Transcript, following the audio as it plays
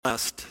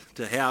Blessed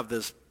to have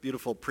this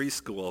beautiful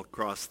preschool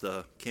across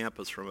the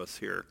campus from us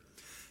here.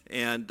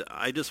 And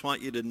I just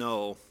want you to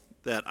know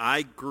that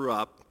I grew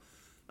up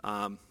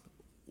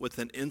with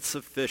an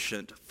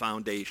insufficient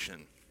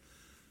foundation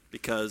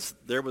because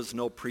there was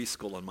no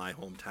preschool in my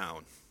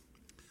hometown.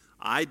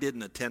 I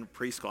didn't attend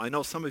preschool. I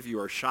know some of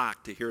you are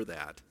shocked to hear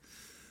that.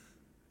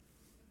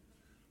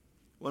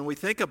 When we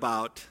think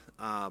about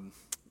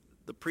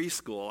the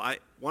preschool,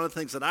 one of the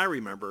things that I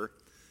remember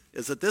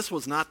is that this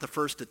was not the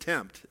first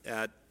attempt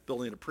at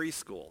building a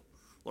preschool.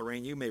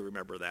 Lorraine, you may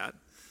remember that.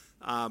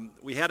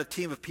 We had a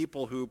team of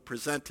people who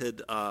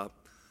presented a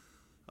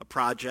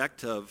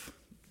project of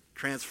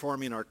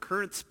transforming our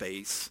current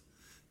space,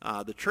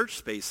 the church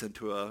space,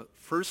 into a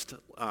first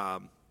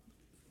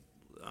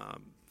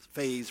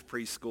phase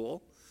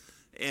preschool.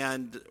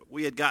 And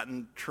we had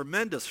gotten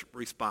tremendous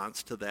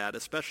response to that,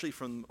 especially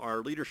from our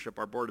leadership,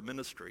 our board of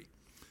ministry.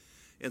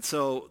 And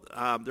so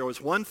there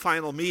was one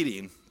final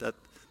meeting that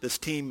this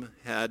team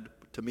had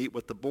to meet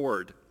with the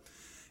board.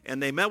 And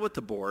they met with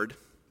the board,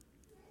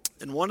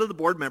 and one of the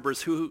board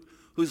members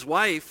whose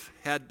wife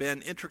had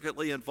been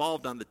intricately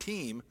involved on the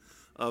team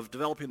of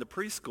developing the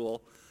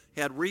preschool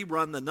had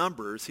rerun the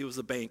numbers. He was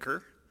a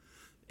banker,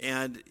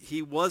 and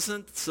he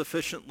wasn't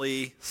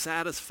sufficiently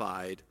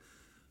satisfied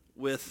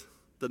with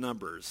the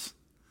numbers.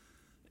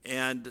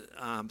 And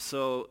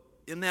so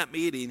in that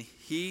meeting,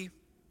 he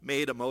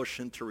made a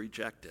motion to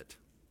reject it.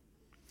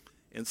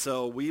 And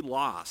so we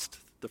lost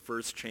the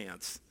first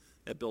chance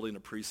at building a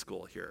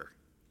preschool here.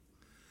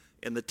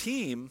 And the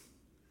team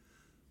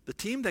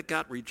that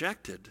got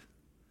rejected,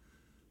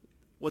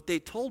 what they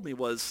told me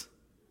was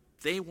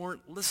they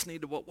weren't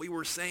listening to what we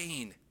were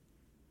saying.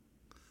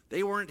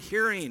 They weren't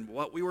hearing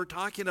what we were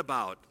talking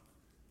about.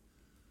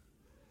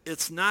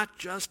 It's not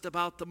just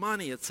about the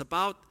money. It's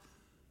about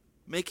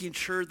making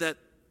sure that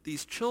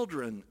these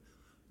children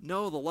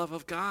know the love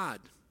of God.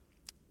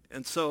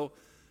 And so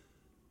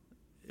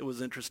it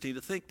was interesting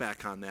to think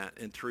back on that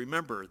and to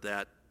remember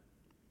that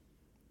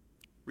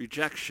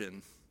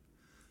rejection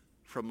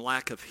from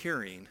lack of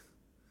hearing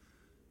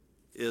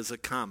is a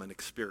common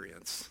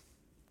experience,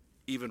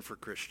 even for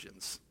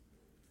Christians.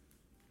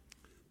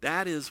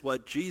 That is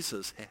what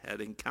Jesus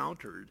had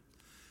encountered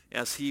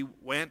as he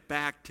went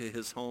back to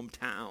his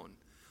hometown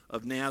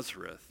of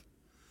Nazareth.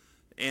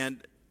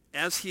 And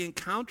as he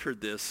encountered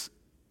this,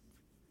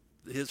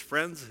 his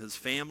friends, his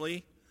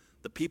family,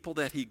 the people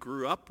that he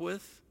grew up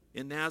with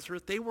in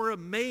Nazareth, they were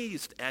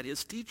amazed at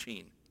his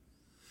teaching.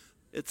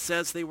 It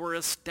says they were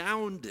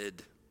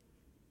astounded.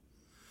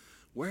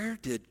 Where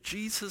did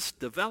Jesus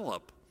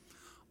develop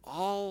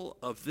all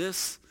of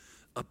this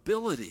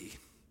ability?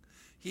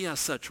 He has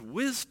such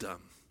wisdom,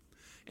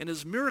 and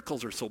his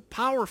miracles are so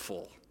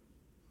powerful.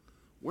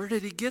 Where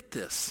did he get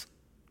this?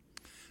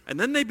 And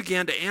then they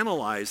began to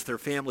analyze their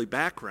family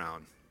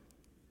background.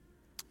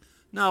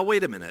 Now,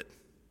 wait a minute.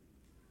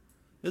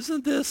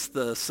 Isn't this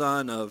the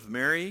son of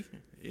Mary,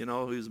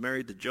 who's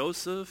married to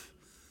Joseph?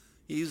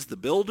 He's the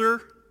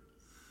builder.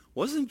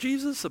 Wasn't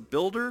Jesus a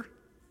builder?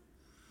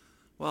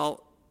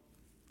 Well,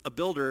 a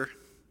builder,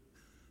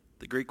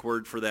 the Greek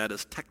word for that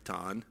is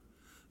tekton.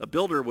 A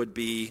builder would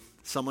be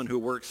someone who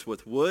works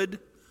with wood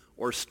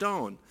or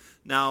stone.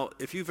 Now,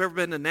 if you've ever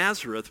been to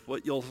Nazareth,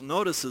 what you'll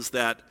notice is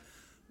that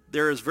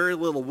there is very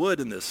little wood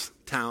in this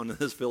town, in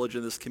this village,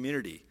 in this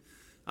community.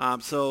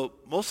 So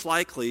most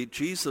likely,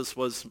 Jesus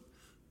was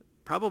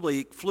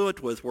probably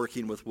fluent with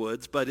working with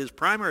woods, but his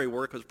primary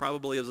work was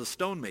probably as a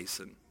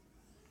stonemason.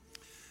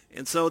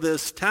 And so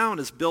this town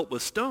is built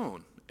with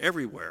stone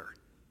everywhere.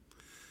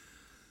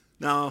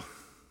 Now,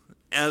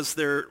 as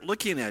they're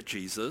looking at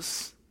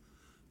Jesus,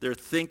 they're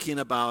thinking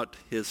about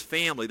his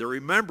family. They're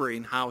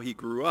remembering how he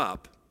grew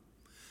up.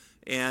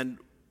 And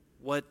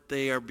what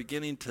they are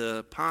beginning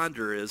to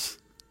ponder is,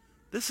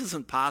 this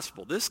isn't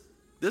possible.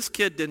 This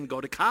kid didn't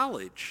go to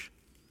college.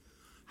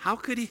 How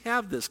could he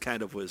have this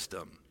kind of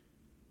wisdom?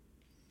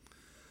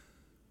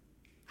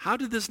 How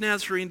did this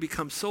Nazarene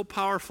become so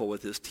powerful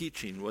with his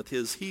teaching, with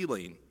his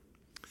healing?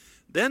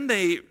 Then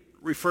they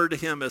refer to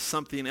him as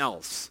something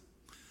else.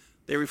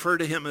 They refer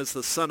to him as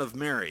the son of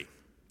Mary,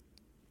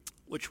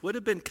 which would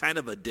have been kind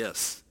of a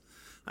diss.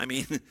 I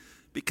mean,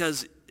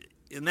 because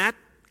in that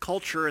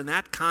culture, in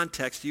that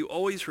context, you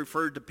always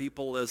referred to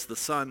people as the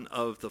son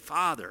of the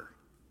Father.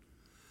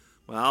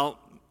 Well,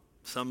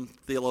 some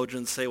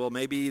theologians say, well,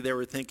 maybe they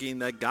were thinking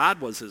that God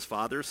was his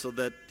father so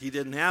that he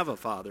didn't have a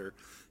father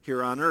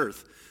here on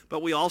earth.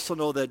 But we also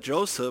know that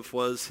Joseph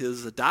was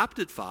his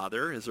adopted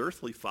father, his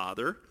earthly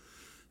father.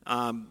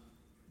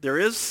 There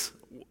is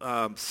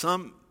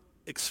some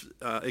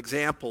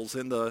examples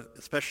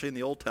especially in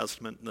the Old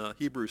Testament, in the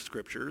Hebrew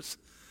Scriptures,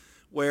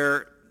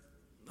 where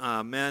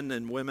men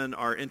and women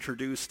are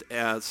introduced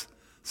as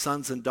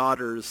sons and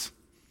daughters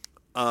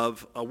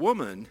of a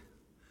woman.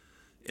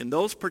 In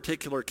those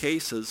particular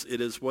cases, it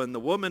is when the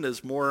woman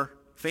is more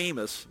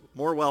famous,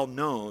 more well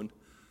known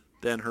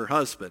than her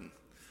husband.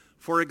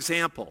 For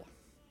example,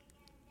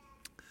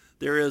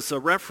 there is a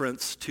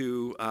reference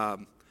to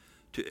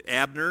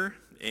Abner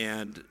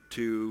and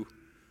to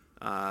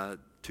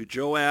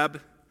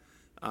Joab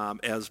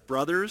as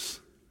brothers,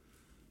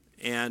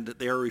 and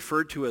they are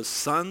referred to as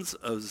sons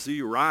of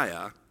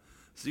Zeruiah.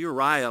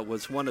 Zeruiah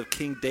was one of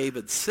King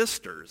David's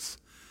sisters.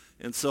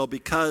 And so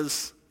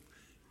because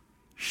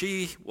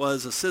she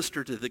was a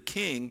sister to the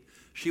king,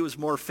 she was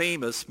more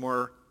famous,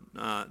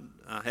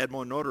 had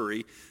more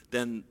notoriety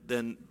than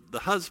the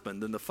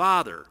husband, than the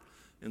father.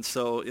 And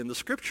so in the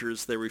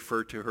scriptures, they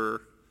refer to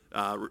her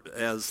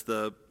as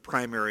the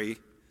primary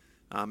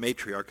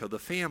matriarch of the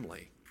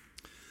family.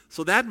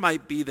 So that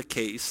might be the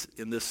case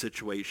in this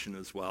situation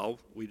as well.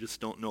 We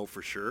just don't know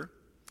for sure.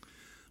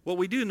 What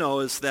we do know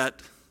is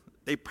that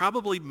they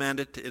probably meant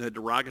it in a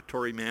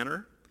derogatory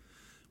manner.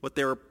 What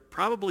they were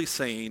probably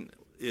saying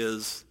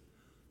is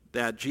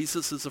that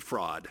Jesus is a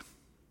fraud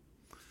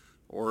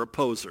or a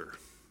poser,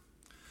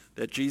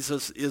 that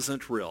Jesus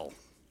isn't real,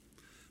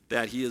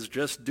 that he is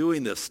just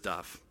doing this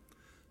stuff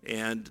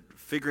and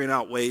figuring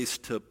out ways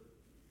to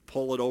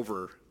pull it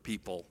over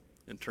people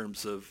in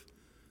terms of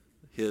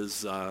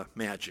his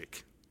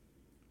magic.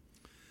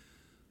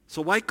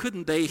 So why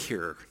couldn't they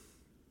hear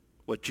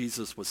what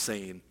Jesus was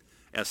saying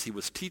as he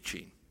was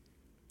teaching?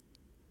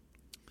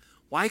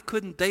 Why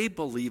couldn't they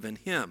believe in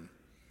him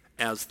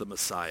as the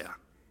Messiah?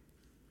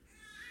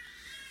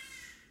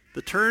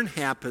 The turn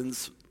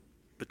happens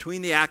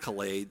between the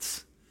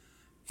accolades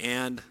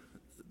and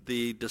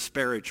the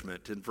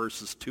disparagement in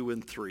verses 2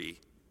 and 3.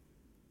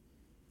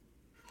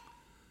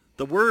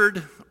 The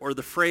word or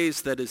the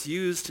phrase that is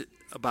used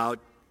about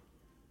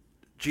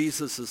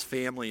Jesus'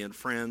 family and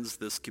friends,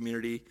 this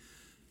community,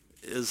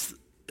 is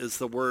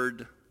the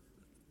word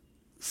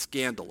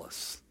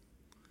scandalous.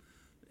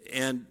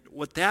 And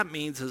what that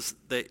means is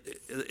that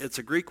it's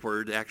a Greek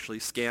word, actually.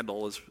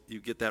 Scandal, is you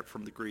get that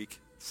from the Greek.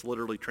 It's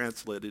literally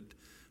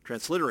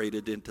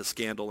transliterated into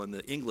scandal in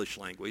the English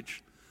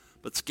language.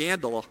 But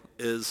scandal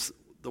is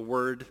the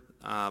word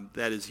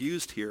that is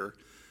used here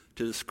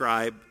to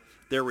describe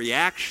their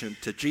reaction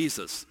to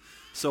Jesus.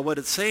 So what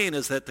it's saying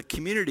is that the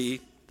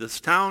community, this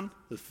town,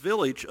 this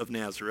village of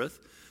Nazareth,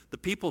 the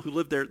people who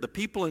lived there, the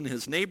people in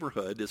his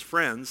neighborhood, his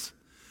friends,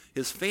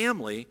 his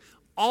family,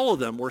 all of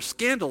them were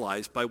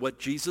scandalized by what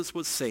Jesus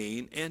was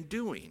saying and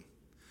doing.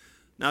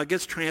 Now it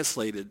gets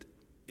translated,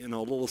 a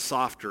little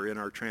softer in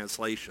our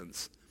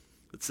translations.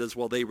 It says,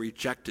 well, they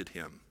rejected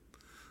him,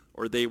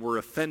 or they were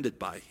offended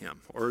by him,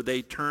 or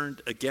they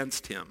turned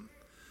against him.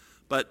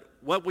 But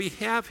what we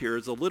have here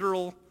is a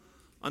literal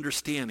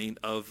understanding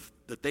of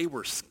that they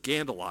were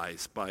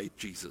scandalized by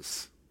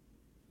Jesus.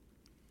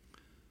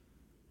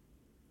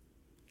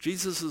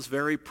 Jesus'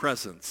 very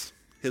presence,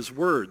 his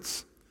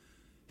words,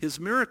 his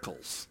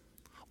miracles,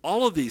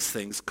 all of these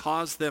things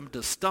caused them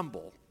to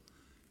stumble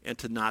and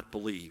to not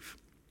believe.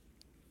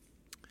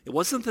 It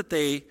wasn't that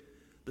the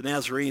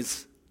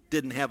Nazarenes,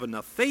 didn't have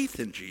enough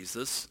faith in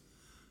Jesus.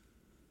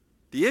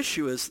 The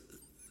issue is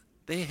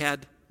they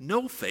had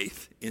no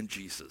faith in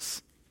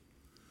Jesus.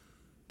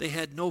 They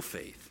had no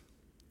faith.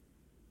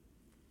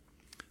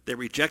 They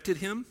rejected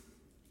him,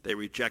 they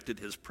rejected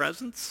his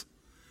presence,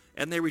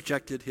 and they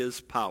rejected his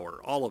power,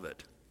 all of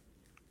it.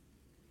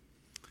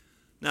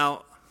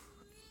 Now,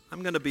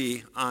 I'm going to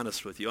be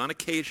honest with you. On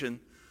occasion,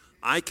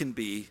 I can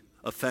be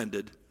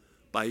offended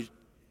by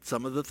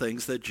some of the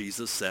things that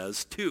Jesus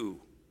says too.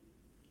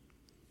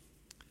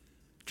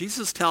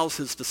 Jesus tells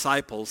his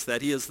disciples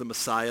that he is the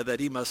Messiah, that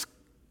he must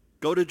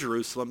go to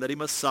Jerusalem, that he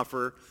must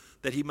suffer,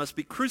 that he must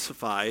be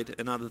crucified,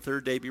 and on the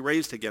third day be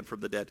raised again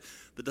from the dead.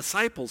 The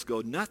disciples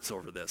go nuts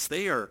over this.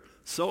 They are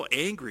so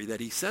angry that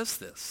he says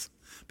this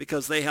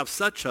because they have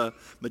such a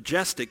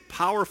majestic,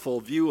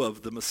 powerful view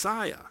of the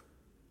Messiah.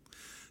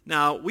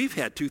 Now, we've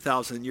had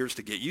 2,000 years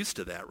to get used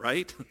to that,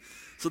 right?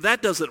 So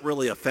that doesn't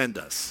really offend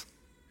us.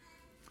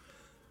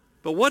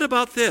 But what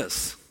about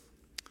this?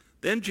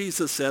 Then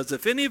Jesus says,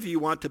 if any of you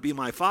want to be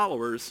my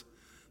followers,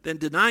 then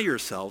deny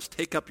yourselves,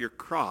 take up your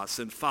cross,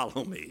 and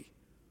follow me.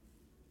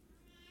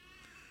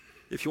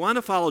 If you want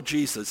to follow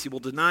Jesus, you will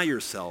deny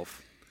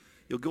yourself.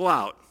 You'll go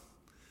out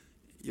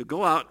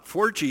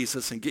for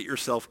Jesus and get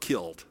yourself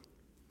killed.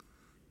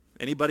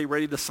 Anybody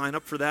ready to sign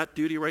up for that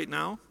duty right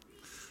now?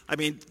 I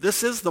mean,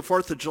 this is the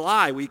 4th of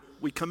July.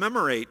 We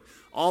commemorate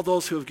all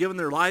those who have given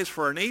their lives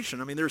for our nation.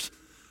 I mean, there's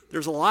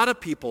a lot of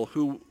people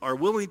who are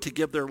willing to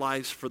give their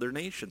lives for their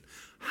nation.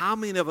 How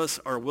many of us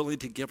are willing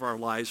to give our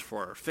lives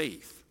for our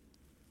faith?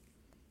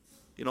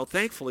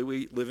 Thankfully,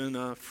 we live in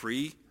a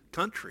free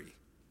country.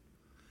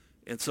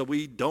 And so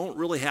we don't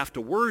really have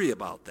to worry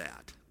about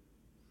that.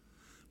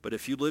 But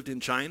if you lived in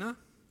China,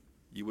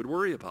 you would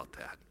worry about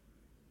that.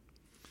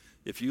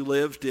 If you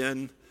lived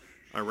in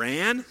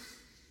Iran,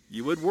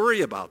 you would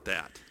worry about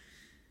that.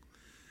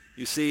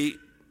 You see,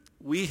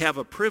 we have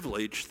a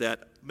privilege that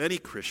many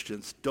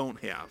Christians don't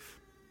have.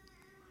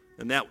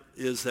 And that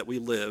is that we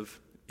live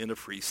in a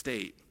free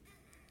state.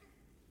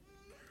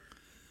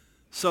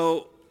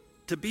 So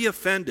to be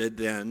offended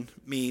then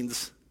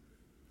means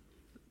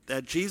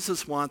that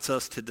Jesus wants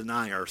us to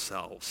deny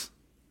ourselves.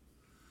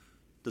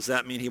 Does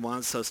that mean he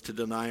wants us to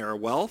deny our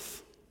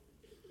wealth?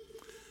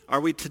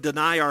 Are we to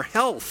deny our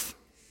health?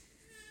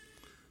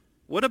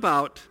 What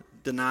about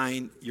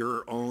denying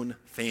your own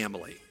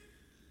family?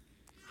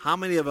 How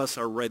many of us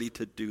are ready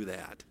to do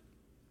that?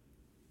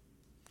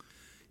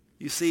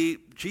 You see,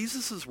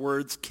 Jesus'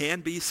 words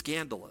can be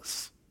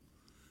scandalous.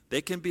 They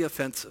can be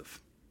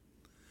offensive.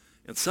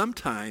 And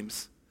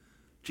sometimes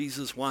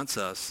Jesus wants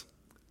us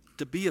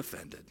to be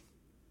offended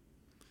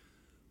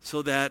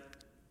so that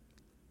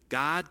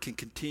God can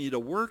continue to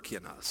work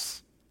in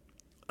us,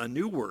 a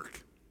new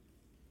work,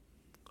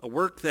 a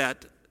work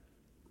that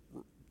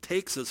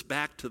takes us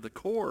back to the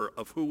core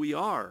of who we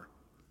are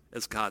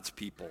as God's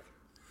people,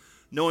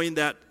 knowing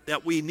that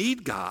we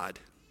need God,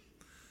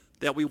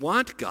 that we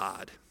want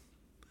God,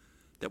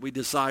 that we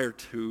desire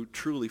to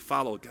truly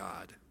follow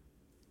God.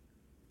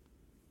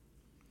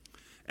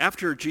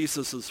 After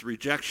Jesus'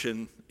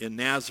 rejection in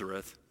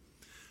Nazareth,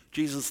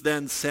 Jesus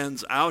then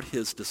sends out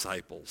his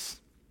disciples.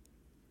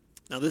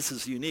 Now this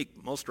is unique.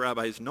 Most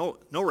rabbis, no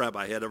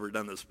rabbi had ever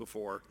done this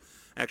before.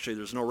 Actually,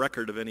 there's no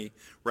record of any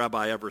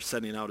rabbi ever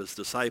sending out his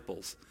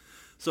disciples.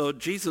 So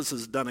Jesus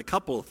has done a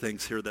couple of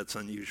things here that's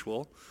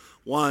unusual.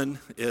 One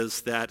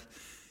is that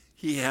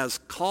he has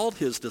called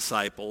his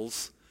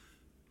disciples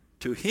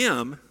to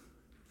him.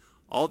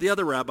 All the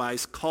other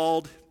rabbis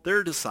called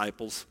their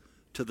disciples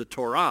to the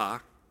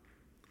Torah.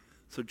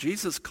 So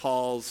Jesus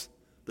calls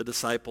the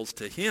disciples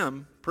to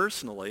him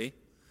personally,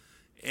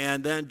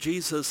 and then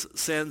Jesus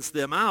sends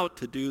them out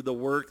to do the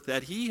work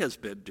that he has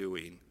been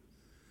doing.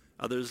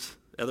 Other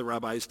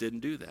rabbis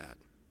didn't do that.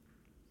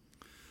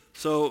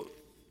 So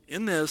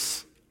in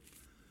this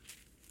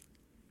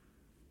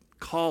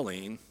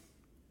calling,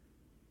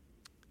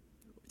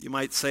 you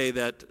might say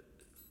that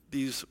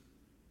these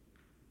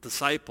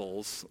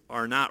disciples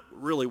are not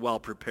really well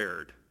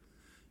prepared.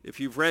 If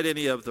you've read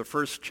any of the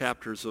first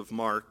chapters of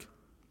Mark,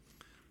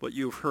 what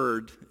you've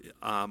heard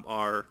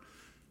are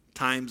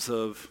times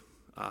of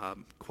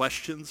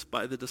questions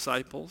by the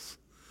disciples,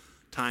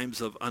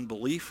 times of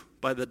unbelief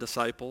by the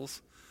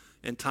disciples,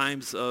 and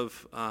times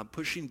of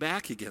pushing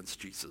back against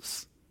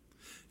Jesus.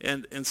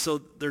 And so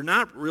they're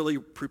not really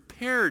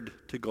prepared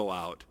to go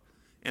out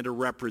and to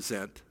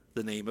represent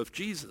the name of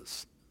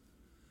Jesus.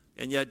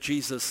 And yet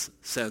Jesus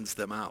sends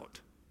them out.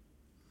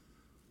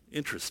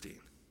 Interesting.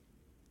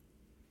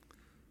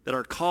 That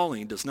our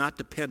calling does not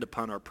depend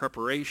upon our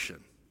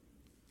preparation.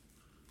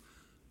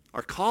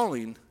 Our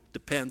calling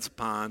depends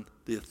upon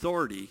the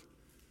authority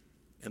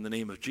and the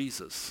name of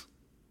Jesus.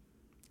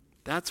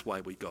 That's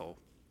why we go.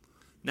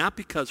 Not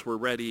because we're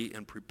ready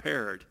and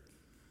prepared,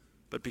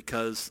 but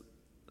because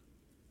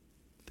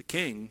the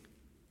King,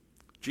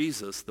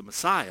 Jesus, the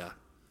Messiah,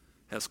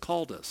 has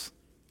called us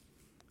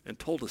and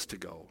told us to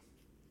go.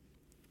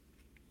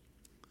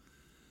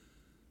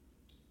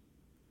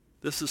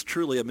 This is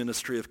truly a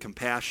ministry of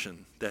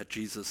compassion that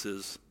Jesus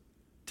is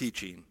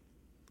teaching.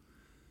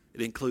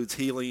 It includes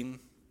healing.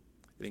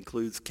 It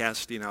includes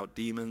casting out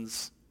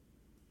demons.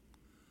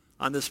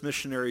 On this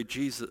missionary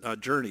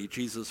journey,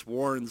 Jesus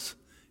warns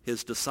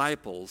his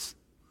disciples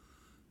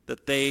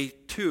that they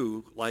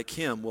too, like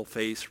him, will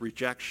face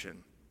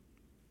rejection.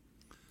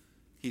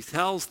 He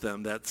tells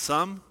them that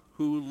some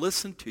who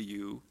listen to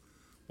you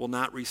will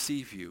not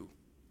receive you.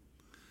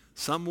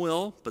 Some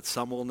will, but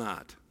some will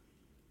not.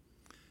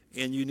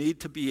 And you need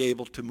to be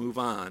able to move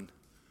on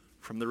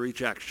from the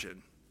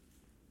rejection.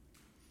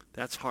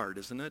 That's hard,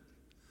 isn't it?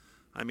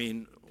 I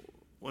mean,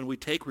 when we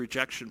take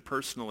rejection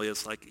personally,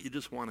 it's like you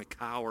just want to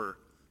cower.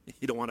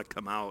 You don't want to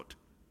come out.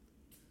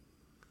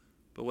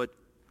 But what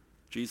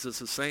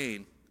Jesus is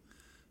saying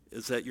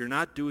is that you're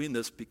not doing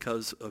this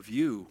because of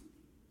you.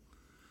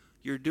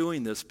 You're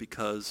doing this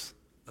because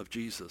of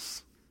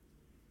Jesus.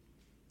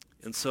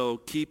 And so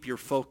keep your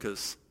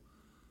focus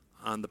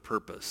on the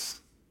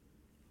purpose.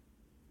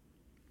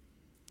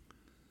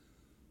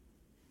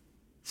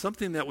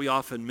 Something that we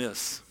often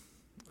miss,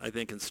 I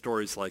think, in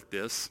stories like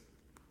this,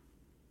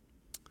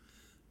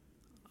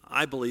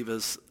 I believe,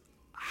 is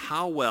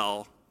how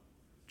well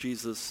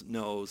Jesus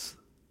knows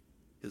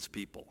his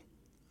people.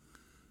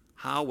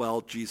 How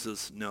well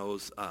Jesus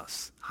knows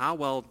us. How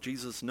well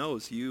Jesus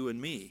knows you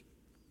and me.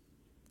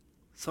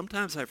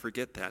 Sometimes I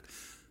forget that.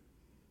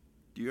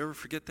 Do you ever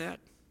forget that?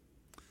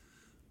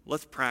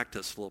 Let's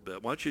practice a little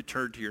bit. Why don't you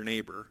turn to your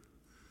neighbor,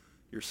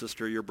 your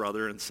sister, your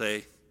brother, and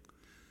say,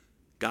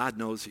 God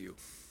knows you.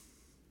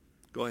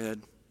 Go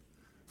ahead.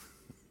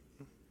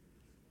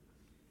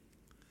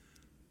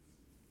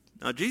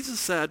 Now, Jesus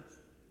said,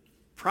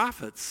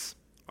 prophets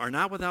are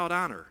not without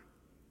honor,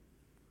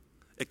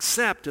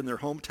 except in their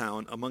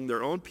hometown, among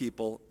their own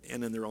people,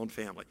 and in their own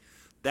family.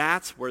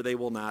 That's where they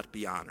will not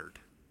be honored.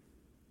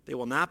 They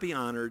will not be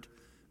honored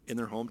in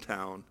their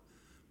hometown,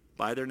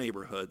 by their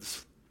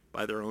neighborhoods,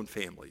 by their own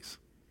families.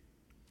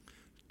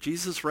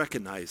 Jesus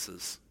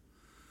recognizes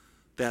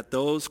that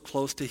those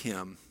close to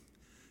him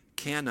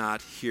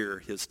cannot hear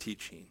his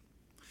teaching.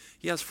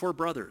 He has 4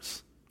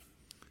 brothers,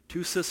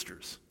 2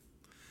 sisters,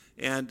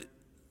 and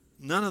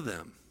none of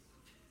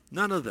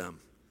them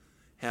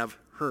have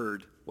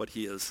heard what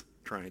he is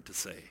trying to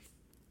say.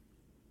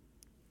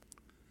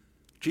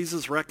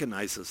 Jesus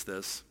recognizes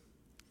this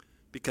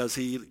because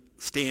he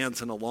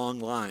stands in a long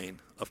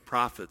line of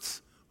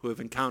prophets who have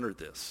encountered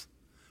this.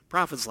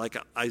 prophets like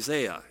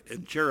Isaiah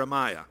and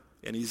Jeremiah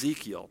and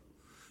Ezekiel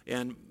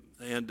and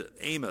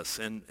Amos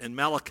and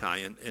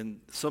Malachi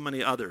and so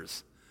many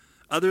others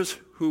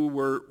who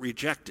were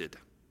rejected.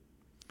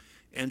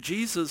 And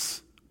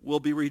Jesus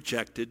will be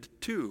rejected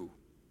too.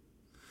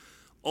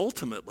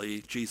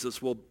 Ultimately,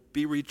 Jesus will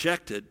be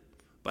rejected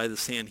by the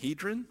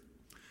Sanhedrin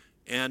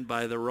and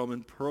by the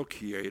Roman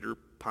procurator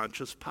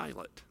Pontius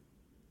Pilate.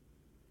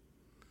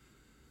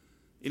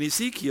 In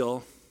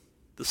Ezekiel,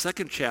 the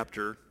 2nd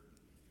chapter,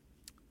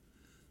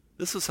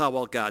 this is how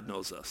well God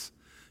knows us.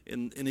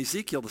 In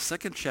Ezekiel, the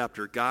 2nd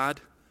chapter,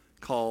 God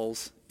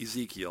calls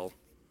Ezekiel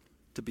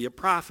to be a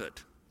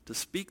prophet, to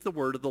speak the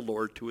word of the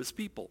Lord to his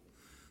people.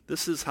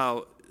 This is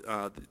how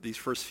these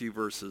first few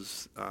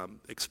verses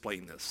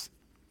explain this.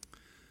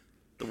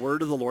 The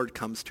word of the Lord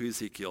comes to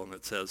Ezekiel, and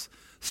it says,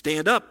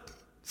 "Stand up,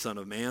 Son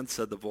of man,"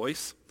 said the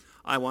voice.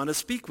 "I want to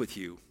speak with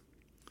you."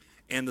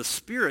 And the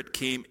Spirit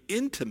came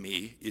into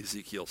me,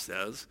 Ezekiel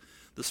says.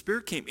 The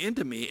Spirit came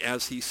into me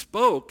as he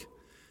spoke,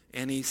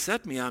 and he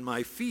set me on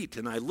my feet,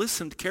 and I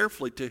listened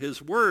carefully to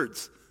his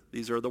words.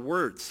 These are the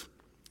words.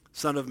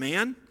 "Son of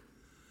man,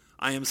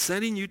 I am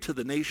sending you to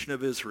the nation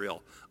of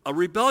Israel, a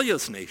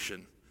rebellious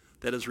nation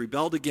that has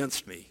rebelled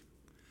against me.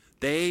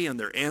 They and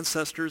their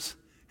ancestors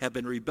have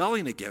been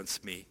rebelling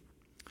against me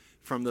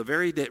from the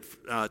very day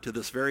to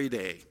this very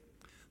day.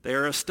 They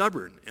are a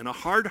stubborn and a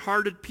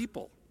hard-hearted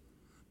people,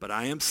 but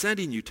I am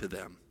sending you to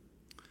them.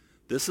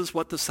 This is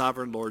what the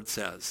sovereign Lord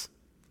says.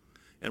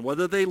 And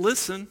whether they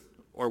listen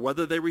or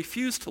whether they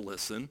refuse to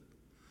listen,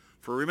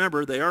 for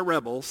remember, they are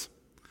rebels,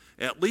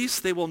 at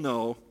least they will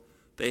know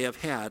they have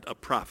had a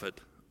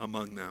prophet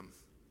among them."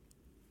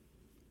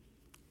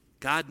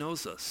 God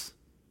knows us.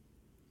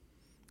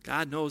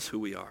 God knows who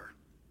we are.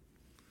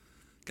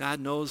 God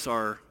knows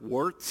our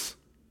warts,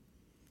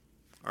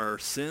 our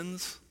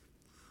sins,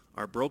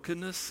 our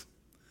brokenness,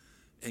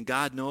 and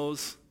God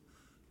knows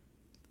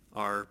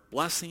our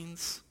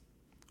blessings,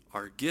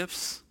 our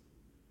gifts,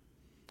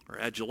 our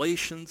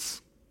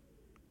adulations.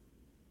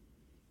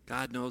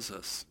 God knows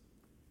us,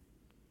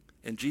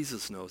 and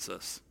Jesus knows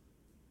us.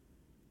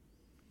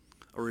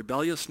 A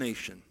rebellious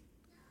nation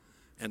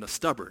and a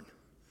stubborn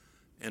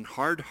and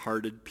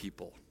hard-hearted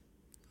people.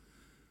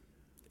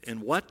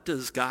 And what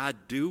does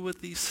God do with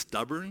these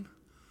stubborn,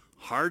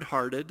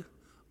 hard-hearted,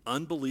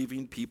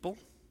 unbelieving people?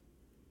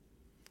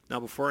 Now,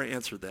 before I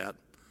answer that,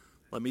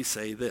 let me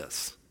say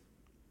this.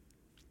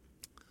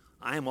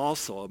 I am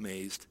also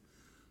amazed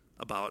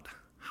about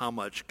how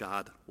much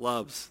God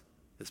loves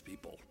his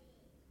people.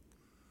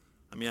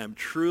 I mean, I'm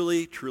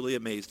truly, truly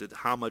amazed at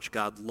how much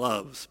God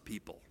loves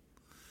people.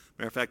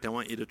 Matter of fact, I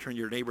want you to turn to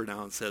your neighbor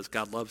now and says,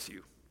 "God loves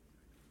you."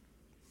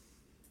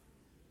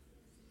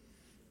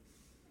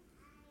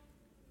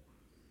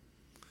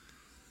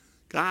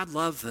 God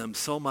loves them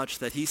so much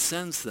that he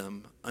sends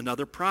them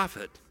another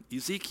prophet,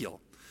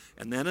 Ezekiel,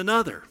 and then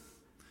another,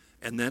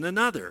 and then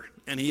another.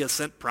 And he has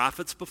sent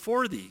prophets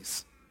before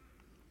these.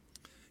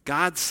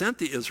 God sent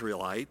the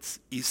Israelites,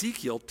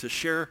 Ezekiel, to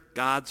share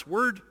God's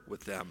word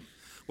with them,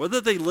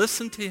 whether they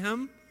listened to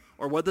him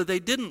or whether they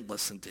didn't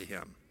listen to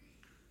him.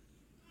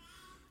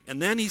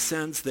 And then he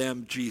sends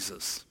them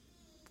Jesus.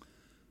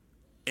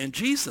 And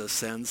Jesus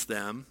sends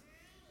them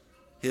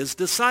his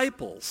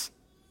disciples.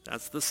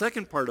 That's the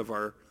second part of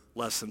our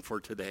lesson for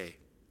today.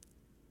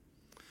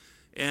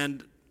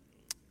 And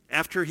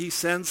after he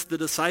sends the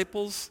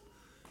disciples,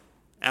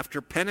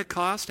 after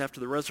Pentecost, after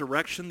the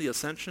resurrection, the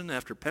ascension,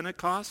 after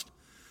Pentecost,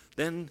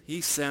 then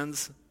he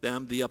sends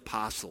them the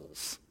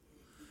apostles.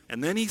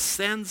 And then he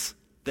sends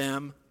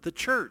them the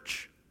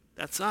church.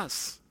 That's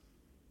us.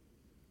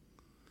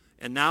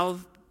 And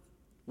now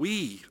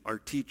we are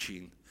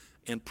teaching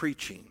and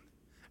preaching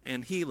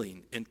and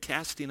healing and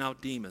casting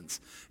out demons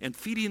and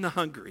feeding the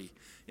hungry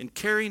and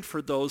caring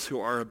for those who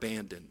are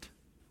abandoned.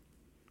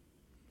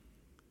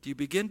 Do you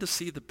begin to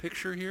see the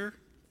picture here?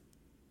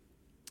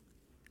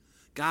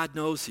 God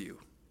knows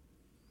you.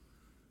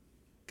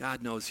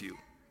 God knows you.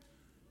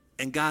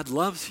 And God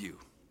loves you.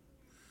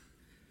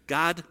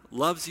 God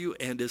loves you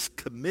and is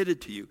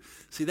committed to you.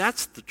 See,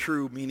 that's the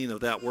true meaning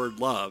of that word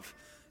love,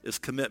 is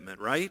commitment,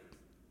 right?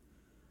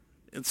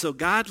 And so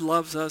God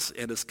loves us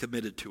and is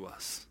committed to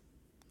us.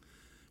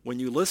 When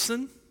you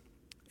listen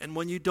and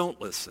when you don't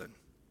listen,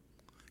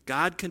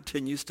 God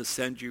continues to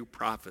send you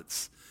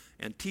prophets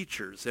and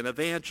teachers and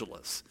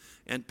evangelists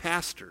and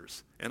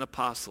pastors and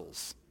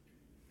apostles.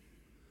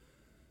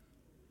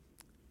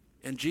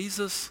 And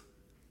Jesus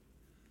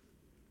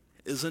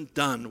isn't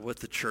done with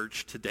the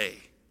church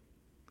today.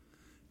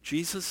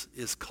 Jesus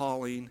is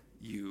calling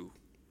you.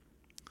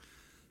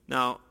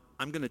 Now,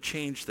 I'm going to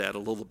change that a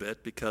little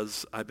bit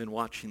because I've been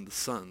watching the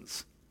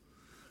Suns.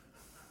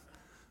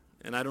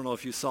 And I don't know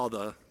if you saw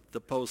the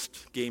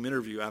post-game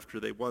interview after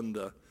they won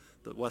the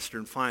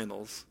Western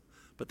Finals,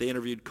 but they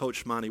interviewed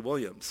Coach Monty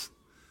Williams.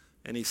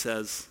 And he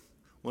says,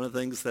 one of the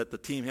things that the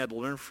team had to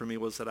learn from me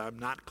was that I'm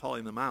not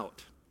calling them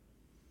out.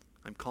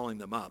 I'm calling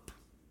them up.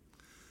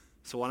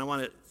 So what I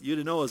want you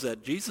to know is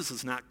that Jesus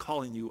is not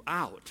calling you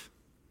out.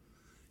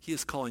 He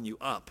is calling you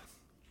up.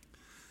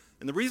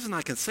 And the reason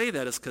I can say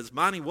that is because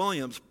Monty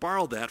Williams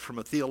borrowed that from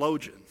a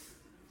theologian.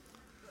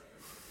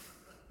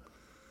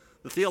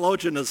 The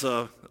theologian is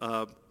a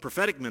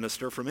prophetic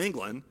minister from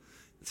England.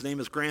 His name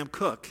is Graham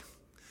Cook.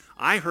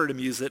 I heard him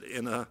use it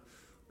in a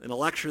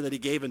lecture that he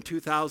gave in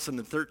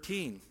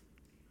 2013.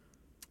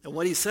 And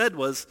what he said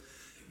was,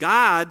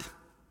 God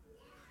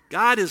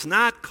is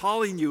not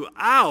calling you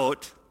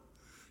out.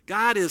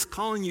 God is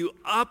calling you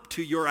up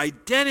to your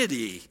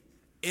identity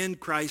in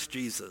Christ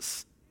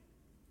Jesus.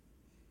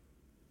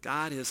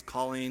 God is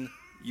calling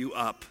you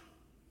up.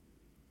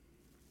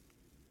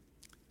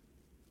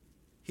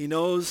 He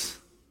knows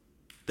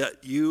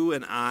that you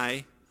and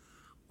I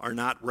are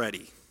not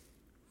ready.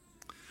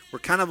 We're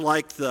kind of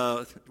like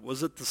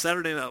was it the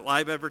Saturday Night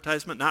Live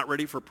advertisement, not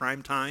ready for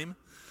prime time?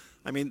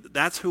 I mean,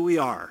 that's who we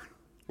are.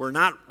 We're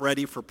not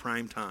ready for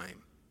prime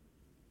time.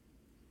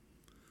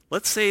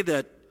 Let's say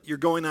that you're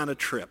going on a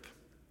trip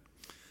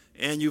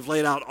and you've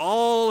laid out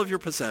all of your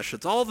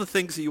possessions, all the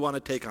things that you want to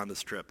take on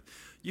this trip.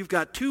 You've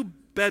got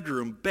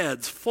 2-bedroom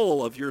beds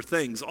full of your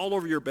things all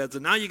over your beds,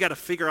 and now you got to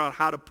figure out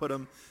how to put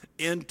them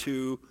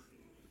into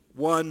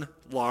one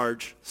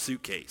large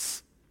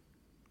suitcase.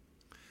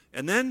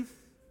 And then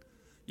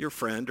your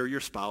friend or your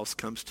spouse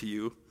comes to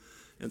you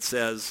and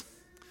says,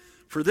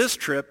 for this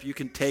trip, you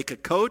can take a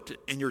coat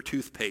and your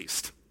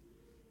toothpaste.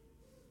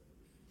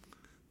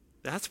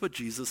 That's what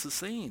Jesus is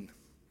saying.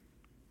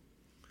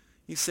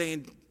 He's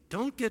saying,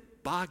 don't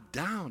get bogged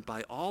down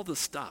by all the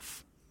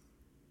stuff.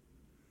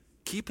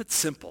 Keep it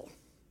simple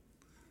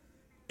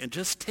and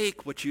just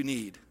take what you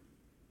need.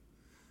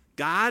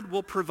 God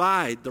will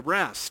provide the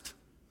rest.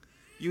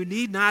 You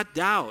need not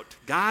doubt.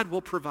 God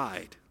will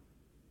provide.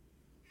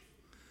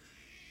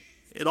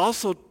 It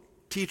also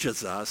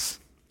teaches us,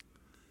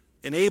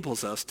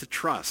 enables us to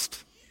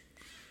trust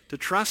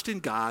in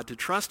God, to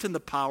trust in the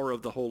power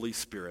of the Holy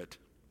Spirit.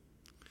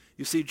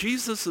 You see,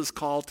 Jesus'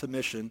 call to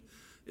mission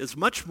is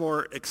much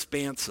more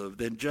expansive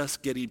than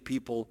just getting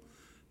people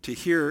to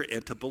hear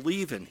and to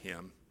believe in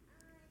him.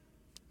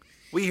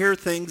 We hear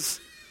things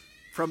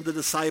from the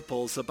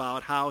disciples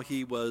about how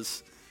he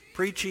was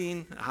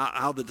preaching,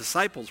 how the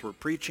disciples were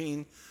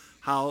preaching,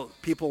 how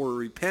people were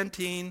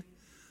repenting,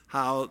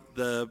 how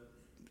the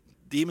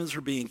demons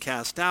were being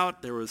cast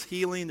out, there was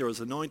healing, there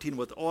was anointing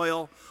with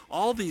oil.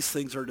 All these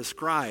things are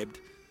described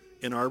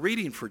in our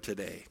reading for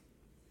today.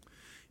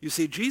 You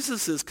see,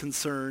 Jesus is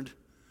concerned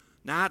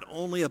not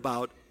only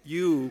about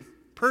you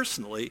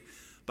personally,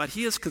 but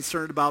he is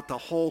concerned about the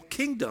whole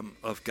kingdom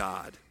of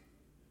God.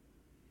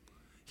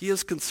 He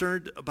is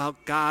concerned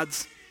about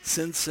God's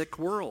sin-sick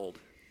world.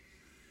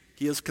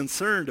 He is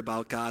concerned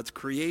about God's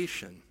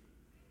creation.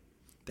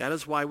 That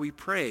is why we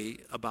pray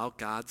about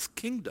God's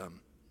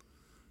kingdom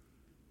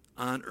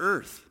on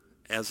earth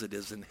as it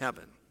is in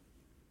heaven.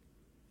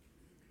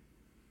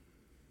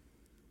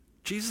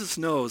 Jesus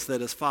knows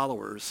that as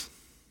followers,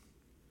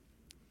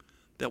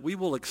 that we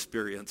will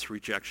experience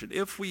rejection.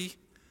 If we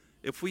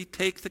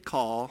take the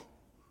call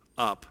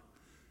up,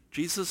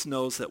 Jesus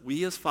knows that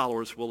we as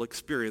followers will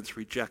experience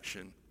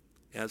rejection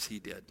as he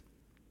did.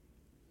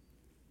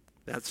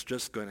 That's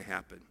just going to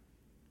happen.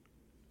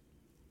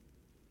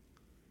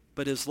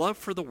 But his love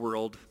for the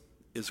world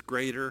is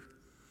greater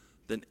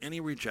than any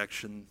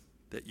rejection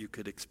that you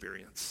could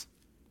experience.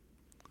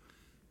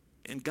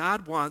 And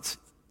God wants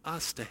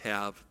us to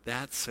have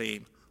that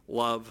same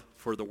love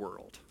for the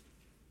world.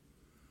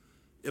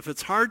 If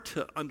it's hard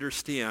to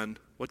understand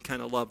what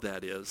kind of love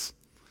that is,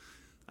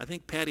 I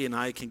think Patty and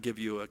I can give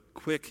you a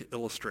quick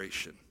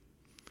illustration.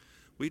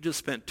 We just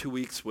spent 2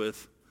 weeks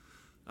with,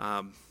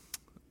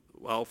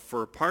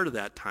 for a part of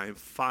that time,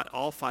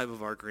 all 5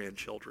 of our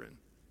grandchildren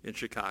in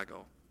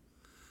Chicago.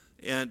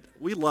 And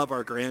we love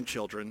our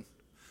grandchildren,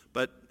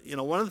 but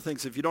one of the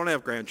things, if you don't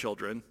have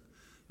grandchildren,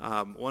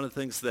 one of the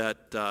things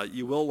that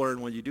you will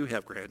learn when you do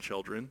have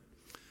grandchildren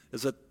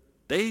is that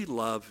they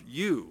love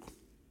you.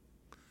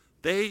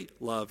 They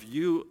love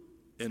you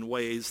in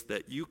ways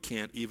that you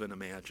can't even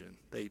imagine.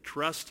 They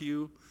trust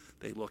you.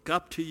 They look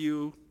up to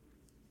you.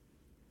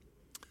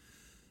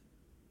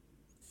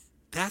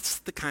 That's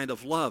the kind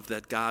of love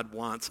that God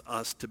wants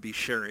us to be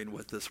sharing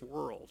with this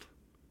world.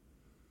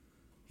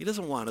 He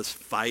doesn't want us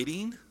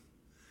fighting.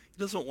 He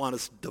doesn't want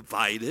us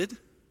divided.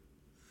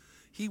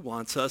 He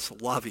wants us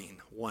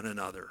loving one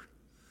another,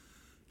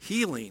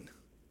 healing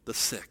the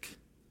sick,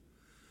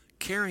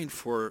 caring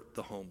for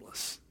the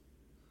homeless,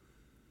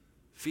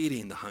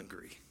 feeding the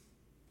hungry.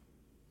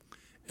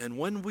 And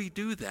when we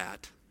do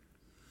that,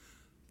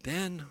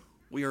 then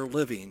we are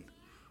living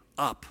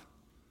up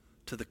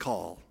to the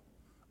call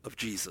of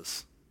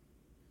Jesus.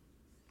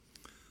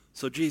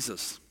 So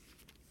Jesus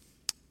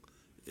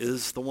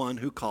is the one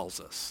who calls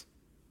us.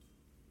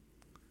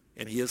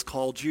 And he has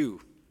called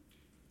you.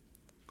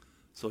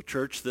 So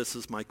church, this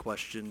is my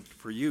question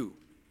for you.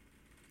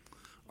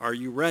 Are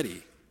you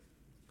ready?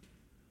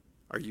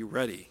 Are you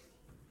ready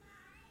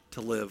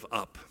to live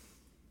up?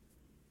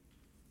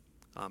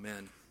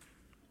 Amen.